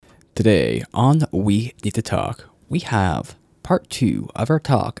today on We Need to Talk, we have part 2 of our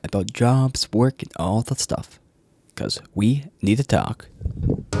talk about jobs, work, and all that stuff. Because we need to talk.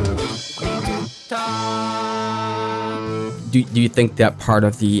 Do you think that part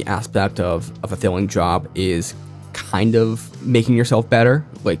of the aspect of a fulfilling job is kind of making yourself better?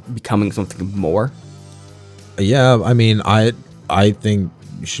 Like becoming something more? Yeah, I mean, I think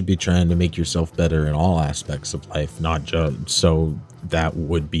you should be trying to make yourself better in all aspects of life, not just so that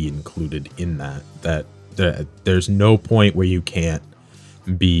would be included in that there's no point where you can't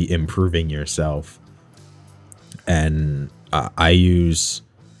be improving yourself. And I use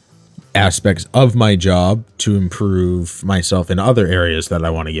aspects of my job to improve myself in other areas that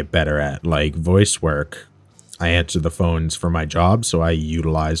I want to get better at, like voice work. I answer the phones for my job, so I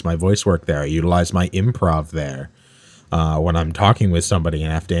utilize my voice work there. I utilize my improv there. When I'm talking with somebody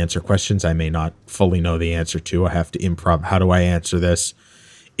and I have to answer questions I may not fully know the answer to, I have to improv. How do I answer this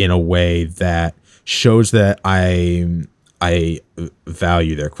in a way that shows that I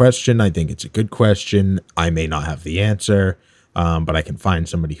value their question? I think it's a good question. I may not have the answer, but I can find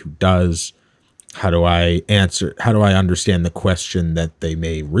somebody who does. How do I understand the question that they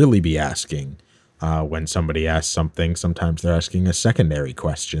may really be asking? When somebody asks something, sometimes they're asking a secondary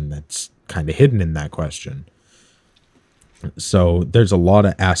question that's kind of hidden in that question. So there's a lot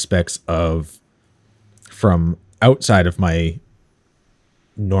of aspects from outside of my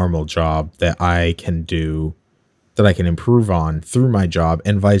normal job that I can do, that I can improve on through my job,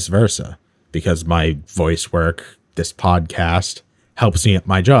 and vice versa, because my voice work, this podcast, helps me at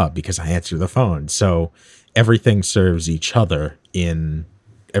my job because I answer the phone. So everything serves each other in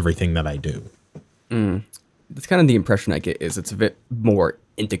everything that I do. That's kind of the impression I get, is it's a bit more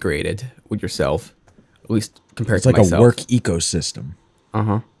integrated with yourself, at least compared to myself. It's like a work ecosystem.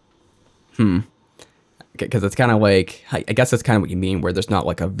 Because it's kind of like, I guess that's kind of what you mean, where there's not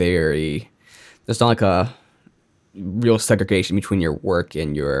like a real segregation between your work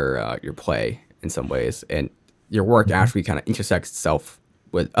and your play in some ways, and your work actually kind of intersects itself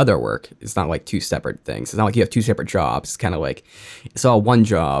with other work. It's not like two separate things. It's not like you have two separate jobs. It's kind of like it's all one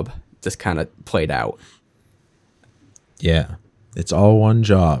job, just kind of played out. Yeah, it's all one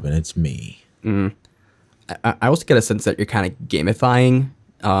job, and it's me. I also get a sense that you're kind of gamifying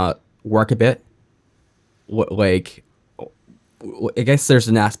work a bit. Like, I guess there's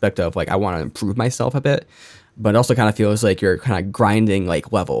an aspect of like, I want to improve myself a bit, but it also kind of feels like you're kind of grinding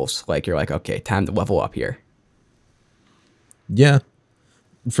like levels. Like you're like, okay, time to level up here. Yeah,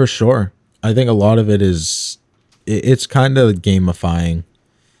 for sure. I think a lot of it is, it's kind of gamifying.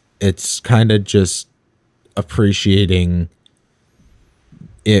 It's kind of just appreciating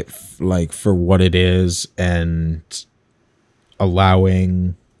it like for what it is, and not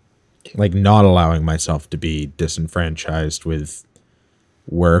allowing myself to be disenfranchised with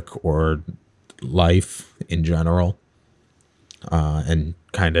work or life in general, and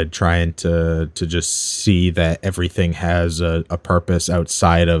kind of trying to just see that everything has a purpose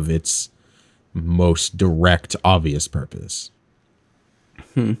outside of its most direct, obvious purpose.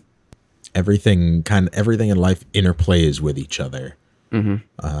 Everything in life interplays with each other.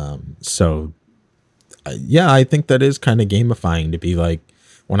 So I think that is kind of gamifying, to be like,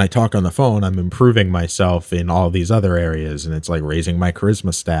 when I talk on the phone, I'm improving myself in all these other areas, and it's like raising my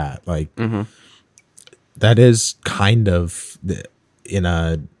charisma stat. Like, that is kind of in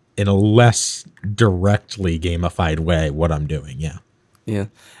a less directly gamified way what I'm doing. Yeah,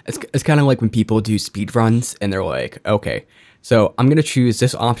 it's kind of like when people do speed runs and they're like, okay, so I'm gonna choose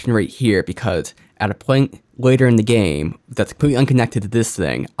this option right here because at a point later in the game that's completely unconnected to this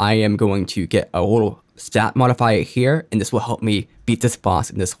thing, I am going to get a little stat modifier here, and this will help me beat this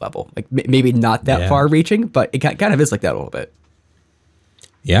boss in this level. Like maybe not that far reaching, but it kind of is like that a little bit.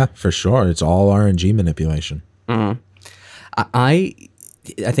 Yeah, for sure. It's all RNG manipulation. I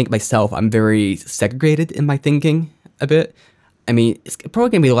think myself, I'm very segregated in my thinking a bit. I mean, it's probably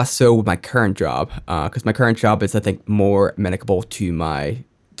going to be less so with my current job, because my current job is, I think, more amenable to my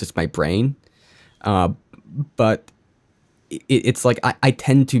brain. But it's like I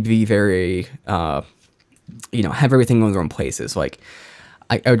tend to be very, have everything in their own places. Like,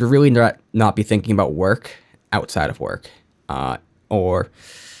 I would really not be thinking about work outside of work. Or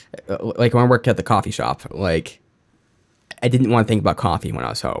like when I worked at the coffee shop, like I didn't want to think about coffee when I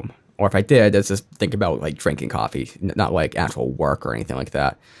was home. Or if I did, I'd just think about like drinking coffee, not like actual work or anything like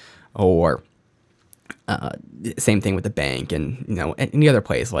that. Or same thing with the bank and, any other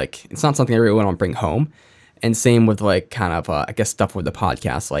place. Like, it's not something I really want to bring home. And same with like kind of, I guess, stuff with the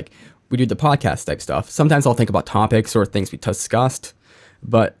podcast. Like, we do the podcast type stuff. Sometimes I'll think about topics or things we discussed.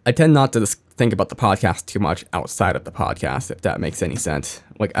 But I tend not to just think about the podcast too much outside of the podcast, if that makes any sense.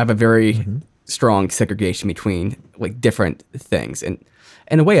 Like I have a very strong segregation between like different things, and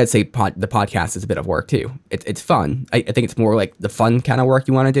in a way, I'd say the podcast is a bit of work too. It's fun. I think it's more like the fun kind of work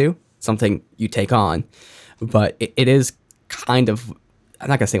you want to do, something you take on, but it is kind of, I'm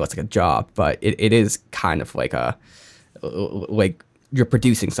not gonna say it's like a job, but it is kind of like like you're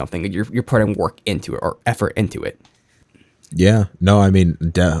producing something, you're putting work into it or effort into it. Yeah, no, I mean,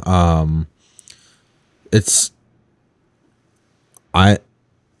 it's,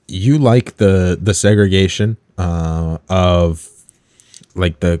 you like the segregation of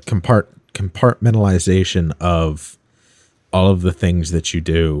like the compartmentalization of all of the things that you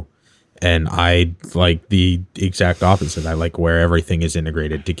do, and I like the exact opposite. I like where everything is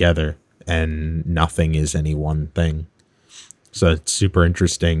integrated together and nothing is any one thing. So it's super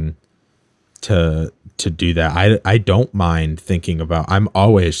interesting to do that. I don't mind thinking about, I'm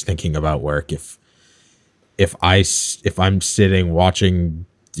always thinking about work. If I'm sitting watching,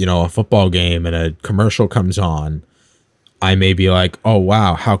 a football game and a commercial comes on, I may be like, oh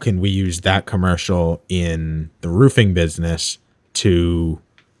wow, how can we use that commercial in the roofing business to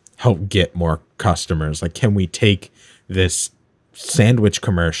help get more customers? Like, can we take this sandwich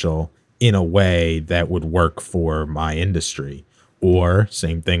commercial in a way that would work for my industry? Or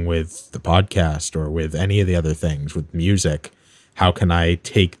same thing with the podcast or with any of the other things with music. How can I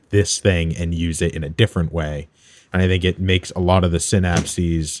take this thing and use it in a different way? And I think it makes a lot of the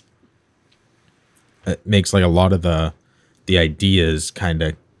synapses, it makes like a lot of the ideas kind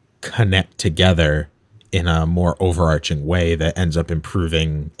of connect together in a more overarching way that ends up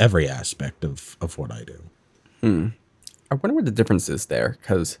improving every aspect of what I do. I wonder what the difference is there,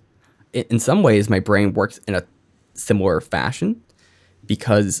 because in some ways my brain works in a similar fashion,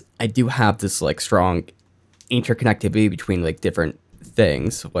 because I do have this like strong interconnectivity between like different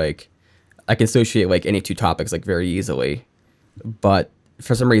things. Like I can associate like any two topics like very easily, but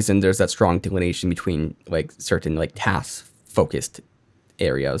for some reason there's that strong delineation between like certain like task focused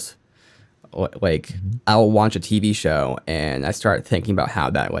areas. Like I'll watch a TV show and I start thinking about how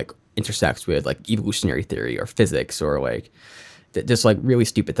that like intersects with like evolutionary theory or physics or like just like really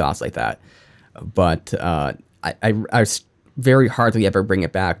stupid thoughts like that. But I very hardly ever bring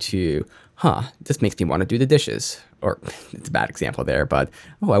it back to, this makes me want to do the dishes. Or it's a bad example there, but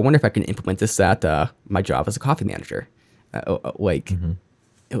I wonder if I can implement this at my job as a coffee manager. I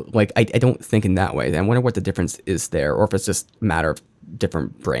don't think in that way. I wonder what the difference is there, or if it's just a matter of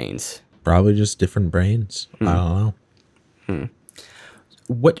different brains. Probably just different brains. I don't know.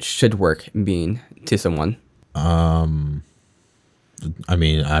 What should work mean to someone? I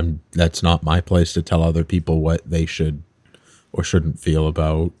mean, that's not my place to tell other people what they should or shouldn't feel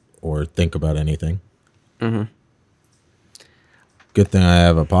about or think about anything. Good thing I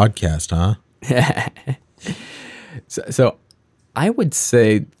have a podcast, huh? So I would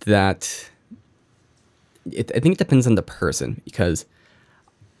say that I think it depends on the person, because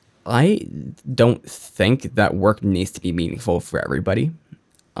I don't think that work needs to be meaningful for everybody.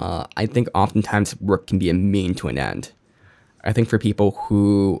 I think oftentimes work can be a mean to an end. I think for people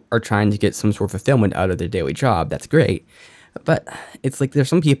who are trying to get some sort of fulfillment out of their daily job, that's great. But it's like there's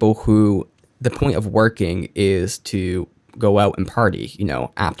some people who the point of working is to go out and party,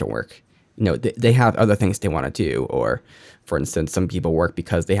 after work. They have other things they want to do. Or, for instance, some people work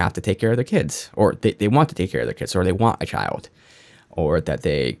because they have to take care of their kids, or they want to take care of their kids, or they want a child, or that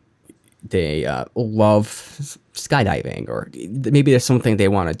they love skydiving, or maybe there's something they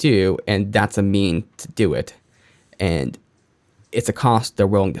want to do, and that's a mean to do it. And it's a cost they're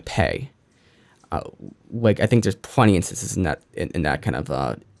willing to pay. I think there's plenty of instances in that kind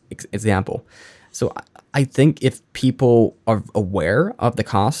of example. So I think if people are aware of the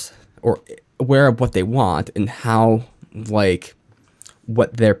costs, or aware of what they want and how, like,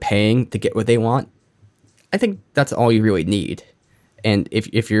 what they're paying to get what they want, I think that's all you really need. And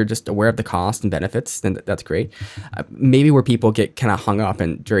if you're just aware of the cost and benefits, then that's great. Maybe where people get kind of hung up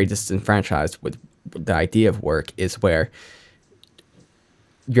and very disenfranchised with the idea of work is where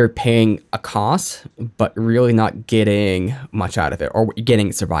you're paying a cost, but really not getting much out of it, or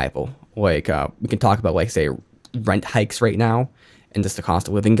getting survival. Like, we can talk about, like, say, rent hikes right now and just the cost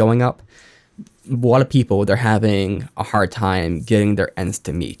of living going up. A lot of people, they're having a hard time getting their ends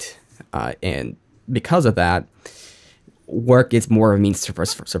to meet. And because of that, work is more of a means for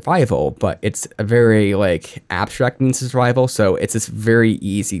survival, but it's a very, like, abstract means of survival. So it's just very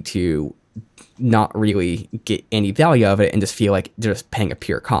easy to not really get any value of it and just feel like they're just paying a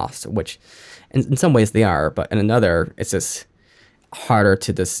pure cost, which in some ways they are, but in another, it's just harder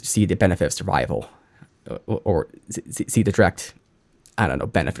to just see the benefit of survival, or see the direct I don't know,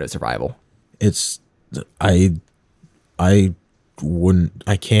 benefit of survival. It's I I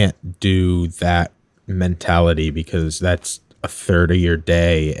I can't do that mentality because that's a third of your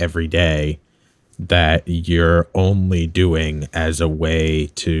day every day that you're only doing as a way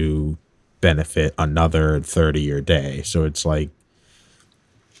to benefit another third of your day. So it's like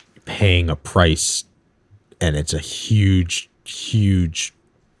paying a price, and it's a huge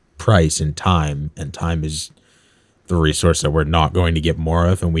price in time, and time is the resource that we're not going to get more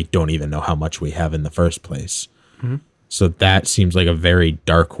of, and we don't even know how much we have in the first place. So that seems like a very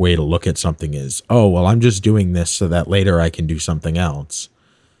dark way to look at something is, oh, well, I'm just doing this so that later I can do something else,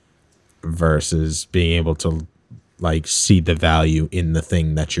 versus being able to like see the value in the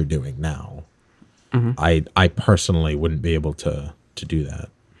thing that you're doing now. I personally wouldn't be able to do that.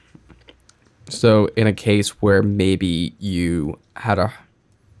 So in a case where maybe you had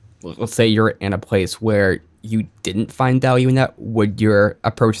let's say you're in a place where you didn't find value in that, would your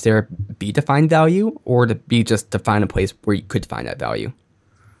approach there be to find value, or to be just to find a place where you could find that value?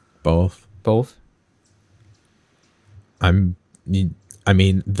 Both. Both? I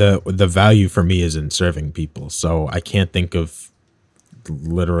mean, the value for me is in serving people. So I can't think of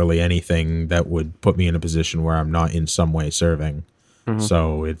literally anything that would put me in a position where I'm not in some way serving.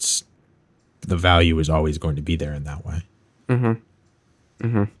 So it's the value is always going to be there in that way.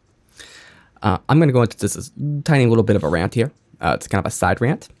 I'm going to go into this tiny little bit of a rant here. It's kind of a side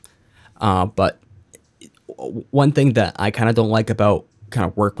rant. But one thing that I kind of don't like about kind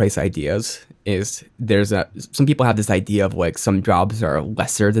of workplace ideas is some people have this idea of like some jobs are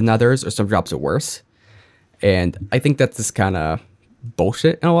lesser than others or some jobs are worse. And I think that's just kind of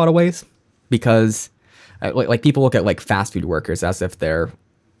bullshit in a lot of ways, because like people look at like fast food workers as if they're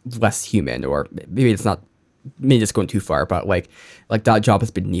less human, or maybe it's not, maybe it's going too far, but like that job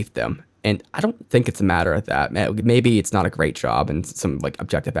is beneath them. And I don't think it's a matter of that. Maybe it's not a great job in some like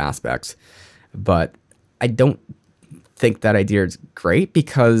objective aspects, but I don't think that idea is great,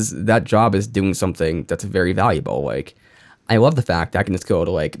 because that job is doing something that's very valuable. Like, I love the fact that I can just go to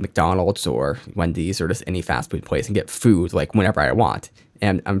like McDonald's or Wendy's or just any fast food place and get food like whenever I want.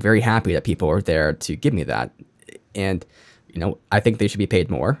 And I'm very happy that people are there to give me that. And, I think they should be paid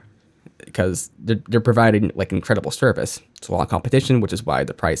more, because they're providing like incredible service. It's a lot of competition, which is why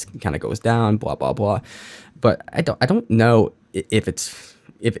the price kind of goes down, blah, blah, blah. But I don't know if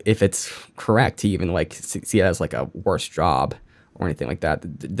it's correct to even like see it as like a worse job or anything like that.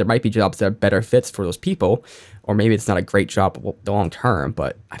 There might be jobs that are better fits for those people, or maybe it's not a great job long term,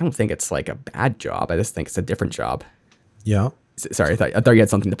 but I don't think it's like a bad job. I just think it's a different job. Yeah. Sorry, I thought you had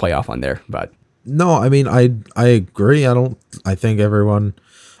something to play off on there, but No, I mean, I agree. I think everyone,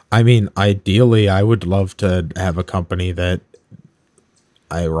 I mean, ideally, I would love to have a company that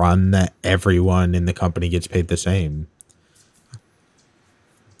I run that everyone in the company gets paid the same.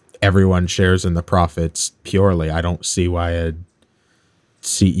 Everyone shares in the profits purely. I don't see why a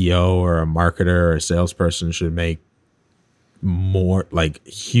CEO or a marketer or a salesperson should make more, like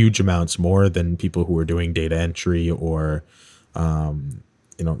huge amounts more than people who are doing data entry or,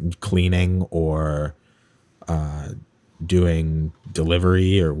 cleaning or doing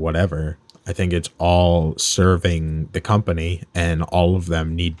delivery or whatever. I think it's all serving the company, and all of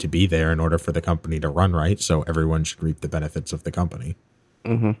them need to be there in order for the company to run right. So everyone should reap the benefits of the company.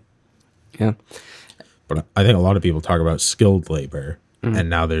 Yeah. But I think a lot of people talk about skilled labor, and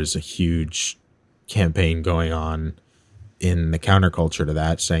now there's a huge campaign going on in the counterculture to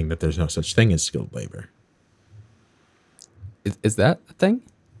that, saying that there's no such thing as skilled labor. Is that a thing?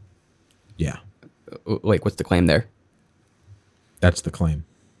 Yeah, Like, what's the claim there? that's the claim.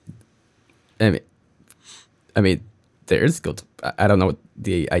 I mean, there is skilled. I don't know what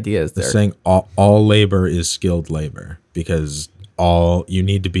the idea is there. They're saying all labor is skilled labor, because all you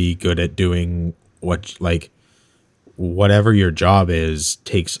need to be good at doing whatever your job is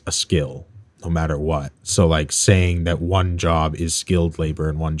takes a skill, no matter what. So like saying that one job is skilled labor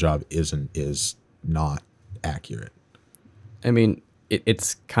and one job isn't is not accurate. I mean,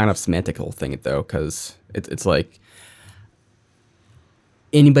 it's kind of semantical thing though, because it's like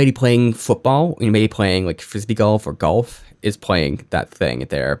anybody playing football, anybody playing like frisbee golf or golf is playing that thing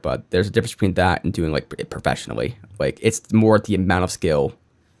there. But there's a difference between that and doing like it professionally. Like, it's more the amount of skill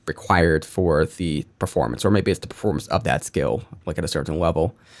required for the performance, or maybe it's the performance of that skill, like at a certain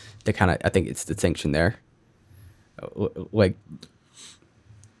level. They kind of, I think it's distinction there. Like,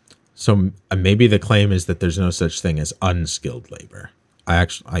 So maybe the claim is that there's no such thing as unskilled labor. I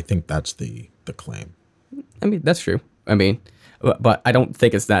think that's the claim. I mean, that's true. I mean, but I don't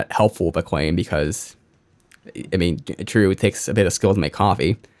think it's that helpful of a claim, because, I mean, true, it takes a bit of skill to make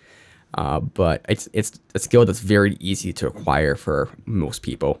coffee, But it's a skill that's very easy to acquire for most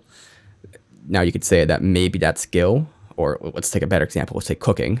people. Now you could say that maybe that skill, or let's take a better example, let's say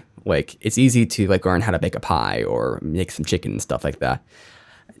cooking. Like it's easy to like learn how to bake a pie or make some chicken and stuff like that.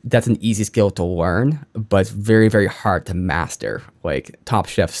 That's an easy skill to learn, but it's very, very hard to master. Like top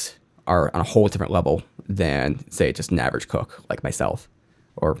chefs are on a whole different level than say just an average cook like myself,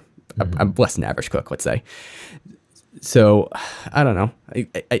 or I'm less than average cook, let's say. So I don't know.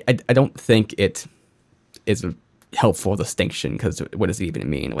 I don't think it is a helpful distinction, because what does it even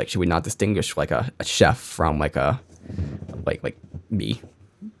mean? Like, should we not distinguish like a chef from like a like me?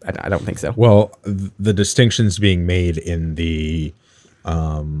 I don't think so. Well, the distinctions being made in the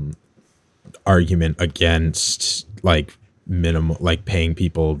argument against like minimum, like paying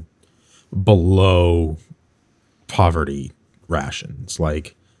people below poverty rations,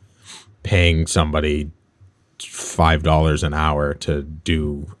 like paying somebody $5 an hour to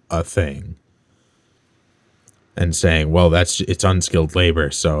do a thing and saying, well, it's unskilled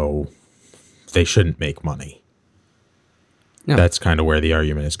labor, so they shouldn't make money. No. That's kind of where the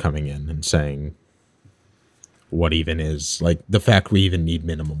argument is coming in, and saying what even is, like, the fact we even need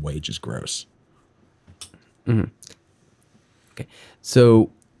minimum wage is gross. Mm-hmm. Okay.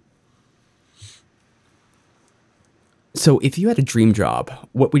 So if you had a dream job,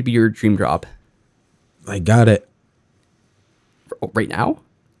 what would be your dream job? I got it. Right now?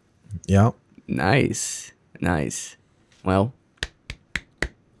 Yeah. Nice. Well,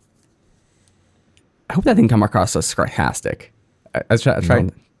 I hope that didn't come across as sarcastic. I was trying.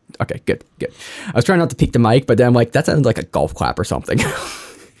 No. Okay, good. I was trying not to peek the mic, but then I'm like, that sounded like a golf clap or something.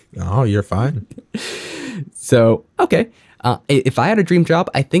 Oh, you're fine. So, okay. If I had a dream job,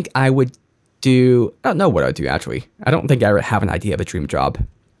 I think I would do... I don't know what I would do, actually. I don't think I have an idea of a dream job.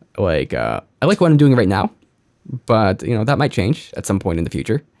 Like, I like what I'm doing right now, but, that might change at some point in the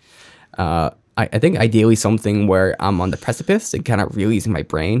future. I think ideally something where I'm on the precipice and kind of releasing my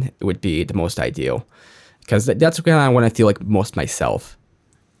brain would be the most ideal, because that's kind of when I feel like most myself.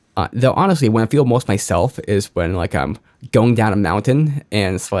 Though honestly, when I feel most myself is when like I'm going down a mountain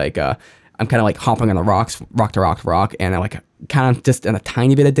and it's like I'm kind of like hopping on the rocks, rock to rock, and I'm like kind of just in a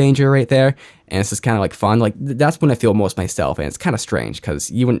tiny bit of danger right there, and it's just kind of like fun. Like that's when I feel most myself, and it's kind of strange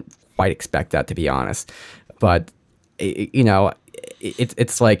because you wouldn't quite expect that, to be honest. But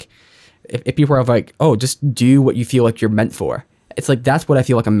it's like if people are like, oh, just do what you feel like you're meant for. It's like that's what I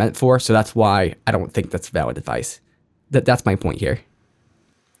feel like I'm meant for, so that's why I don't think that's valid advice. That's my point here.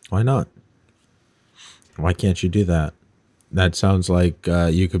 Why not? Why can't you do that? That sounds like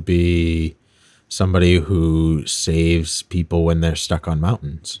you could be somebody who saves people when they're stuck on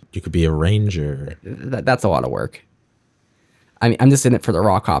mountains. You could be a ranger. That's a lot of work. I mean, I'm just in it for the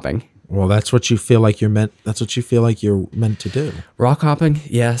rock hopping. Well, that's what you feel like you're meant. That's what you feel like you're meant to do. Rock hopping,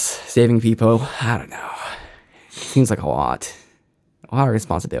 yes. Saving people, I don't know. Seems like a lot of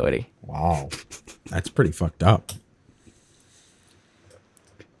responsibility. Wow, that's pretty fucked up.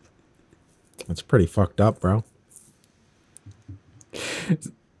 That's pretty fucked up, bro.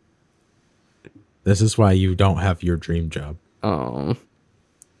 This is why you don't have your dream job. Oh,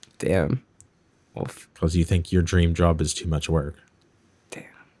 damn. Because you think your dream job is too much work. Damn.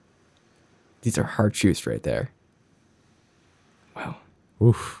 These are hard truths right there. Wow.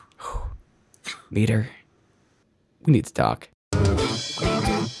 Oof. Leader, we need to talk.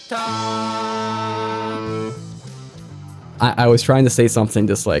 I was trying to say something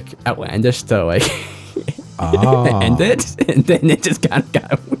just like outlandish to like end it, and then it just kind of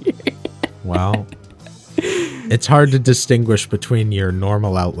got weird. Wow. It's hard to distinguish between your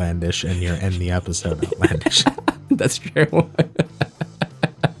normal outlandish and your end the episode outlandish. That's true.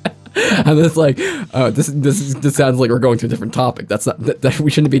 I'm just like, this sounds like we're going to a different topic. That's not that we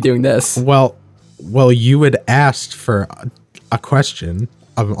shouldn't be doing this. Well, you had asked for a question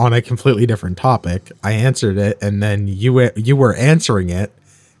on a completely different topic. I answered it, and then you were answering it,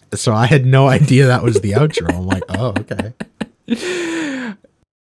 so I had no idea that was the outro. I'm like, oh, okay.